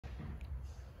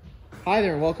Hi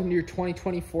there, and welcome to your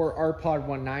 2024 Rpod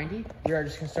 190. We are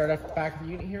just going to start off the back of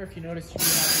the unit here. If you notice, you do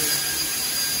have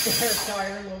your spare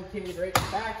tire located right in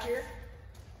the back here.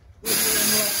 Over on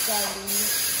the left side of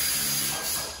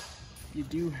the unit, you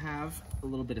do have a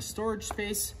little bit of storage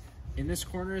space in this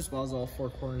corner as well as all four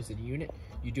corners of the unit.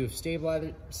 You do have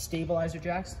stabilizer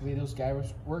jacks. The way those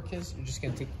guys work is you're just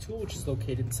going to take the tool, which is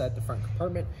located inside the front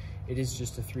compartment. It is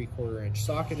just a 3/4 inch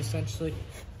socket essentially.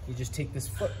 You just take this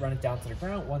foot, run it down to the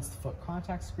ground. Once the foot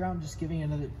contacts the ground, just giving it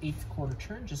another 1/8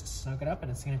 turn just to snug it up, and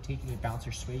it's going to take the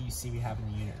bouncer sway you see we have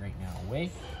in the unit right now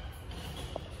away.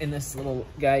 In this little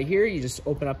guy here, you just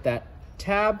open up that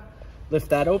tab, lift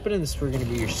that open, and this is where going to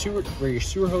be your sewer, where your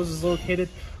sewer hose is located.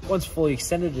 Once fully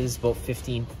extended, it is about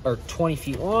 15 or 20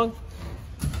 feet long.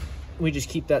 We just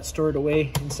keep that stored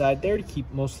away inside there to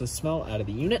keep most of the smell out of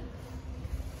the unit.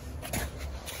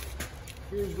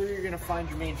 Here's where you're going to find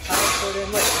your main power cord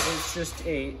inlet. It's just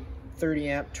a 30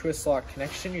 amp twist lock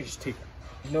connection. You just take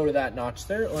note of that notch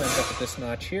there. It lines up with this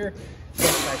notch here. Put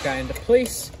that guy into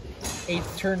place.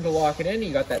 8th turn to lock it in.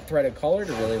 You got that threaded collar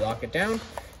to really lock it down.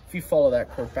 If you follow that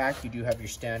cord back, you do have your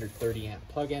standard 30 amp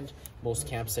plug end. Most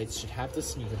campsites should have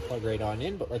this and you can plug right on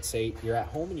in, but let's say you're at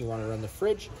home and you want to run the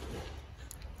fridge,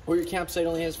 or your campsite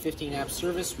only has 15 amp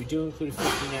service. We do include a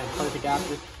 15 amp plug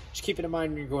adapter. Just keep it in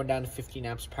mind when you're going down to 15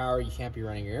 amps power, you can't be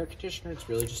running your air conditioner. It's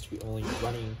really just to be only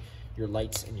running your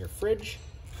lights in your fridge.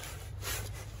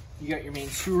 You got your main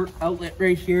sewer outlet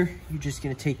right here. You're just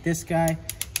gonna take this guy,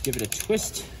 give it a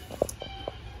twist,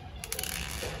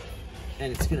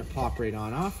 and it's gonna pop right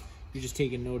on off. You're just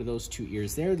taking note of those 2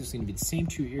 ears there. There's gonna be the same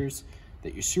 2 ears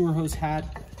that your sewer hose had,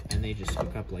 and they just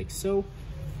hook up like so.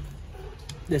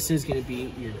 This is gonna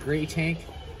be your gray tank,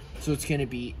 so it's gonna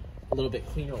be a little bit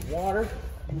cleaner water.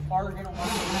 You are going to want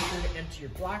to make sure to empty your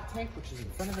black tank, which is in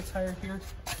front of the tire here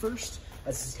first,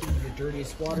 as this is going to be your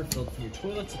dirtiest water filled from your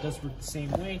toilets. It does work the same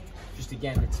way. Just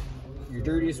again, it's your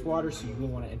dirtiest water, so you will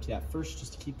want to empty that first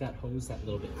just to keep that hose that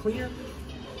little bit cleaner.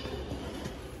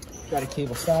 Got a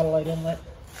cable satellite inlet.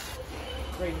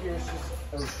 Right here is just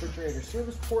a refrigerator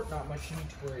service port. Not much you need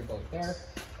to worry about there.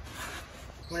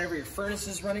 Whenever your furnace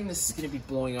is running, this is going to be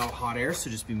blowing out hot air, so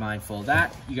just be mindful of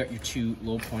that. You got your 2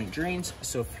 low point drains,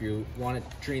 so if you want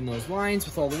to drain those lines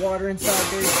with all the water inside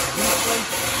there,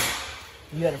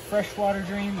 you got a fresh water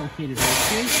drain located right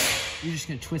here. You're just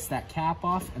going to twist that cap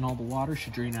off, and all the water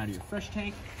should drain out of your fresh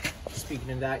tank.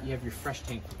 Speaking of that, you have your fresh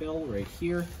tank fill right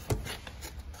here.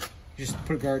 You just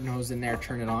put a garden hose in there,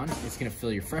 turn it on. It's going to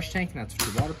fill your fresh tank, and that's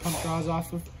what your water pump draws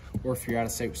off of. Or if you're out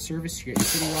of site with service, you get your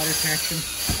city water connection.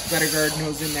 You got a garden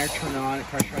hose in there, turn it on, it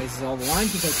pressurizes all the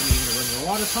lines without the need to run your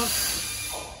water pump.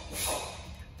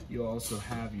 You also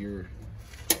have your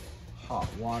hot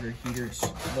water heater, just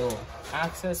a little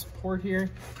access port here.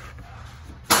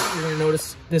 You're gonna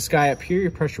notice this guy up here,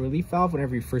 your pressure relief valve.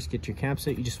 Whenever you first get to your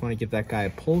campsite, you just wanna give that guy a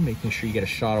pull, making sure you get a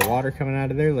shot of water coming out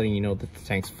of there, letting you know that the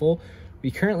tank's full.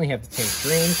 We currently have the tank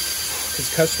drained because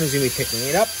customers are gonna be picking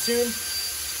it up soon.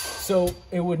 So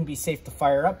it wouldn't be safe to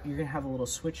fire up. You're gonna have a little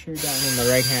switch here down in the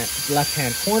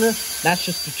left-hand corner. That's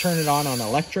just to turn it on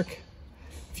electric.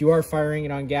 If you are firing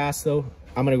it on gas though,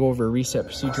 I'm gonna go over a reset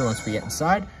procedure once we get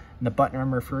inside. And the button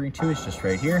I'm referring to is just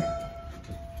right here.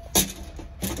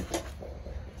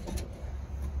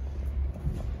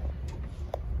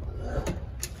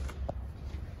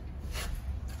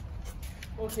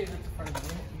 Okay, that's the front of the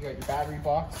unit. You got your battery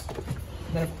box.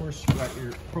 And then of course you got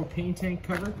your propane tank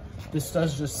cover. This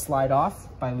does just slide off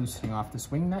by loosening off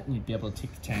this wing nut, and you'd be able to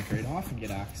take the tank right off and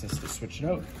get access to switch it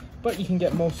out. But you can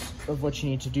get most of what you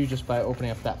need to do just by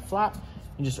opening up that flap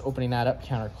and just opening that up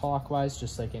counterclockwise,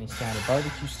 just like any standard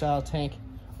barbecue style tank,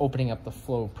 opening up the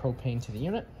flow of propane to the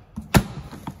unit.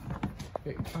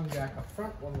 Get your tongue jack up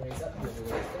front, one way's up, the other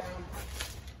way's down.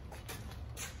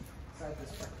 Inside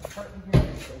this front compartment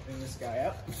here, just opening this guy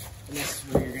up, and this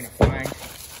is where you're gonna find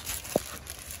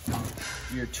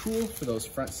your tool for those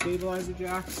front stabilizer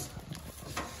jacks,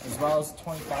 as well as a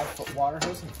 25-foot water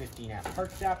hose and 15 amp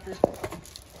park adapter.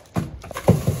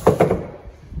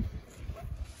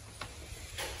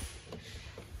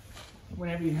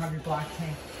 Whenever you have your black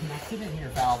tank connected and your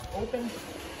valve open,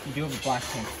 you do have a black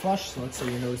tank flush, so let's say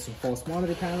you're noticing false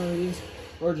monitor panel readings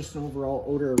or just an overall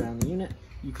odor around the unit,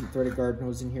 you can thread a garden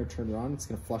hose in here, turn it on, it's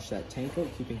going to flush that tank out,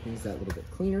 keeping things that little bit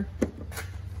cleaner.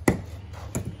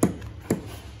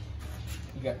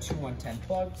 You got 2 110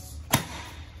 plugs.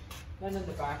 Then in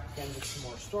the back, again, with some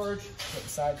more storage. Put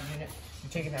inside the unit.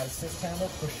 You're taking that assist handle,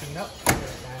 pushing it up, get it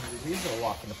 90 degrees, it'll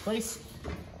lock into place.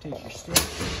 Take your stick,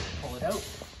 pull it out.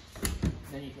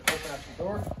 Then you can open up your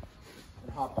door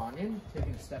and hop on in,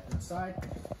 taking a step inside.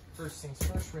 first things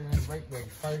first, we're gonna right where your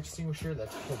fire extinguisher,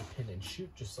 that's pull the pin and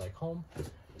shoot, just like home.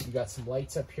 You got some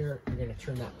lights up here. You're gonna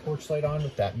turn that porch light on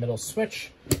with that middle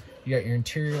switch. You got your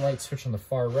interior light switch on the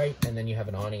far right, and then you have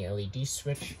an awning LED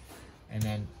switch. And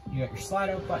then you got your slide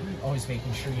out button, always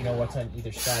making sure you know what's on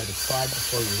either side of the slide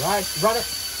before you run it.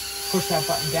 Push that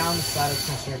button down, the slide out's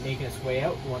gonna start making its way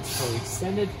out. Once fully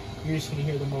extended, you're just gonna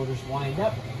hear the motors wind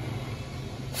up.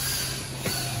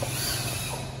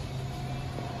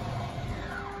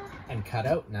 And cut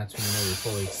out, and that's when you know you're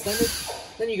fully extended.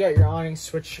 Then you got your awning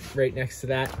switch right next to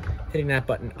that. Hitting that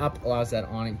button up allows that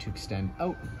awning to extend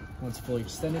out. Once fully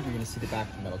extended, you're gonna see the back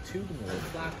of the metal tube and the little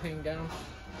flap hang down.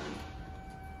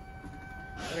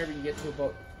 Whenever you get to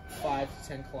about 5 to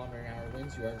 10 km/h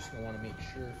winds, you are just going to want to make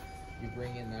sure you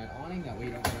bring in that awning. That way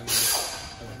you don't run the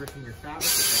risk of ripping your fabric.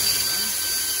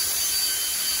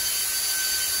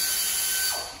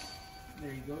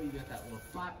 There you go. You got that little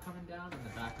flap coming down in the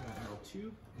back of that metal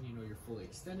tube, and you know you're fully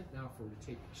extended. Now if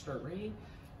we start raining,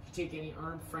 if you take any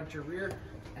arm, front or rear,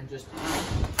 and just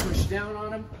push down on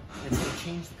them, it's going to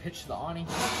change the pitch of the awning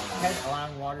head,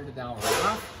 allowing water to down run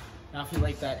off. Now if you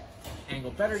like that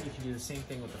angle better, you can do the same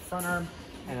thing with the front arm,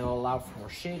 and it'll allow for more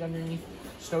shade underneath.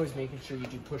 Just always making sure you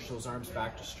do push those arms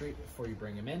back to straight before you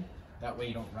bring them in. That way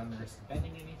you don't run the risk of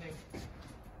bending anything.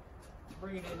 To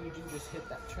bring it in, you do just hit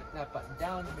that button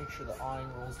down to make sure the awning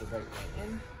rolls the right way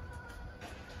in.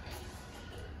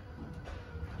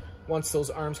 Once those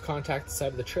arms contact the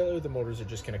side of the trailer, the motors are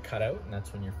just going to cut out, and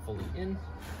that's when you're fully in.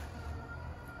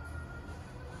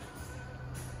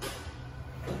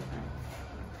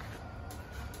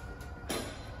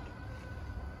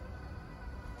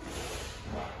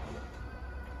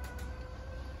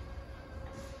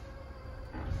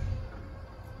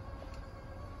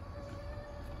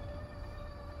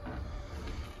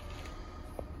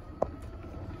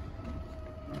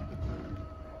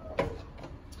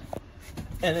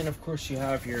 And then of course you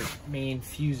have your main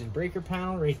fuse and breaker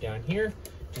panel right down here.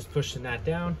 Just pushing that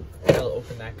down, that'll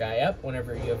open that guy up.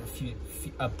 Whenever you have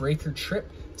a breaker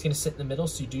trip, it's gonna sit in the middle,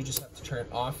 so you do just have to turn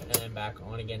it off and then back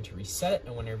on again to reset it.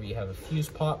 And whenever you have a fuse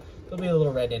pop, there'll be a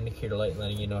little red indicator light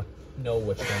letting you know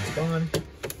which one's gone.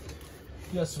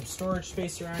 You got some storage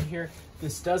space around here.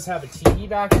 This does have a TV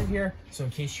back in here, so in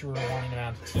case you were wanting to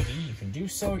mount a TV, you can do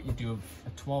so. You do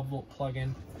a 12-volt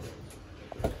plug-in,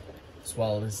 as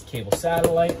well as cable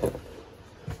satellite.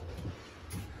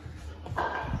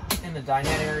 In the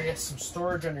dinette area, some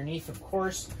storage underneath, of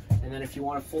course. And then if you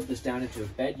want to fold this down into a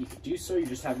bed, you can do so. You're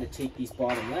just having to take these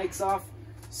bottom legs off,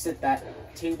 sit that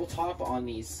tabletop on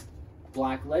these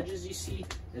black ledges you see,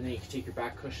 and then you can take your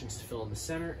back cushions to fill in the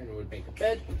center, and it would make a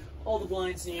bed. All the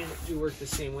blinds in the unit do work the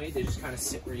same way. They just kind of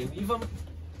sit where you leave them.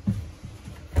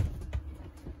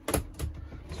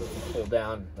 So if you pull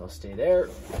down, they'll stay there.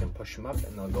 You can push them up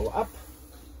and they'll go up.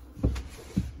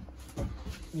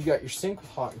 You got your sink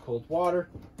with hot and cold water.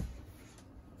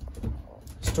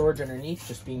 Storage underneath,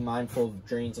 just being mindful of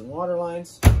drains and water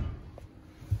lines. And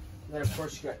then of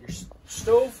course you got your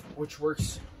stove, which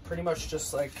works pretty much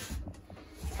just like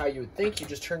how you would think. You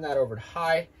just turn that over to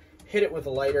high, hit it with a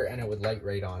lighter, and it would light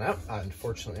right on up.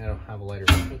 Unfortunately, I don't have a lighter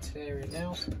with me today right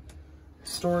now.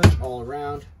 Storage all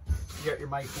around. You got your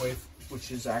microwave,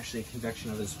 which is actually a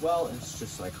convection oven as well, and it's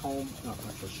just like home. Not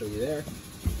much I'll show you there.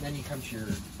 And then you come to your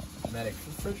hermetic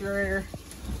refrigerator.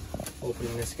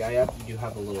 Opening this guy up, you do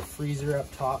have a little freezer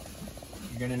up top.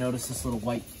 You're going to notice this little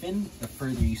white fin. The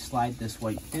further you slide this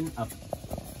white fin up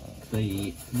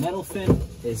the metal fin,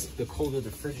 is the colder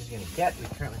the fridge is going to get. We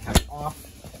currently have it off.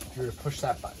 If you were to push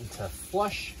that button to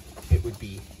flush, it would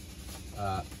be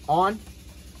on.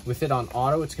 With it on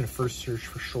auto, it's going to first search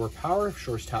for shore power. If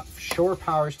shore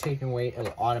power is taken away,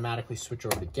 it'll automatically switch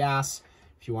over to gas.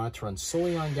 If you want it to run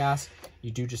solely on gas,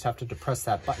 you do just have to depress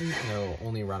that button and it'll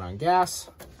only run on gas.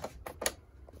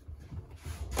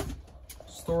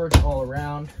 Storage all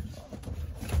around.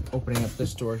 Opening up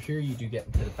this door here, you do get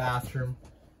into the bathroom.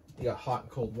 You got hot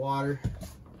and cold water,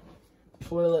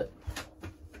 toilet,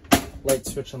 light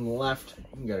switch on the left.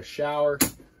 You got a shower.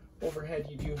 Overhead,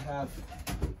 you do have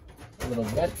a little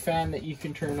vent fan that you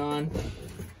can turn on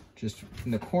just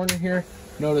in the corner here.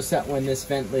 Notice that when this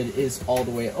vent lid is all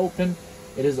the way open,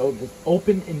 it is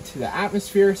open into the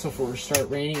atmosphere, so if it were to start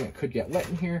raining, it could get wet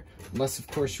in here, unless of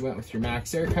course you went with your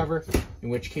max air cover, in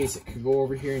which case it could go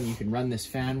over here and you can run this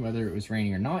fan whether it was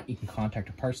raining or not. You can contact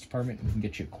a parts department and we can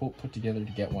get you a quote put together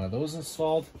to get one of those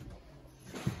installed.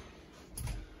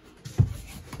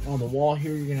 On the wall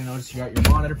here, you're going to notice you got your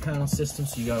monitor panel system,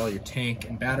 so you got all your tank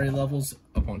and battery levels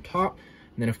up on top.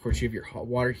 And then of course you have your hot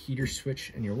water heater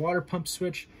switch and your water pump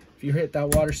switch. If you hit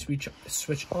that water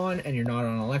switch on and you're not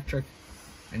on electric,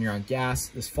 and you're on gas,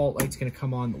 this fault light's gonna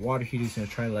come on, the water heater is gonna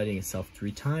try lighting itself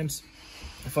 3 times.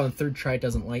 If on the third try it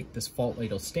doesn't light, this fault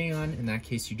light will stay on. In that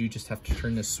case, you do just have to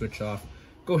turn this switch off,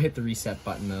 go hit the reset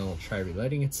button, and it'll try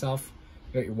relighting itself.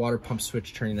 You got your water pump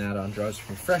switch, turning that on draws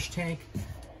from your fresh tank.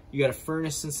 You got a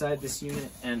furnace inside this unit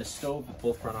and a stove that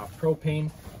both run off propane.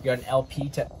 You got an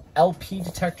LP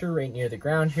detector right near the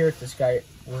ground here. If this guy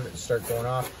were to start going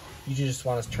off, you just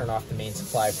want to turn off the main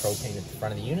supply of propane at the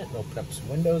front of the unit and open up some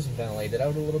windows and ventilate it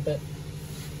out a little bit.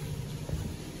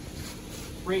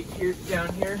 Right here,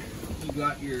 down here, you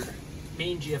got your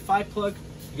main GFI plug.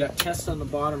 You got test on the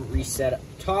bottom, reset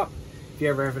at the top. If you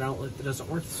ever have an outlet that doesn't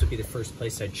work, this would be the first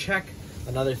place I'd check.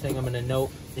 Another thing I'm going to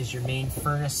note is your main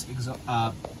furnace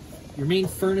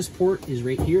port is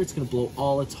right here. It's going to blow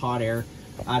all its hot air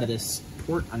out of this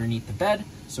port underneath the bed.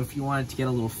 So if you wanted to get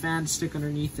a little fan to stick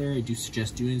underneath there, I do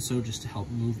suggest doing so just to help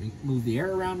move the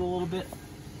air around a little bit.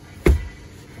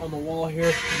 On the wall here,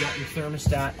 you got your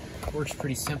thermostat. Works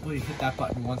pretty simply. You hit that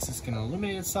button once, it's going to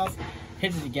illuminate itself.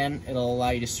 Hit it again, it'll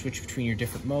allow you to switch between your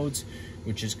different modes,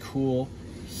 which is cool,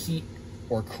 heat,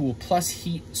 or cool plus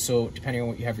heat. So depending on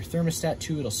what you have your thermostat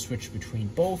to, it'll switch between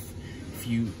both. If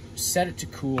you set it to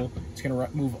cool, it's going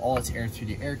to move all its air through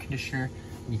the air conditioner.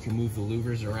 And you can move the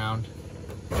louvers around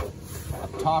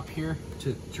up top here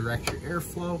to direct your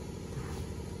airflow.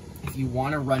 If you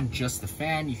want to run just the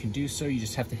fan, you can do so. You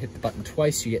just have to hit the button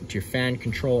twice. You get into your fan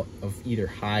control of either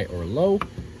high or low.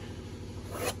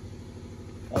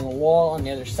 On the wall on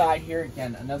the other side here,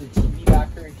 again, another TV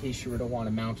backer in case you were to want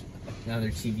to mount another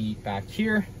TV back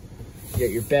here. You got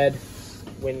your bed,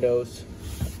 windows.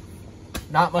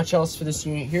 Not much else for this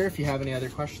unit here. If you have any other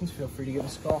questions, feel free to give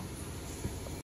us a call.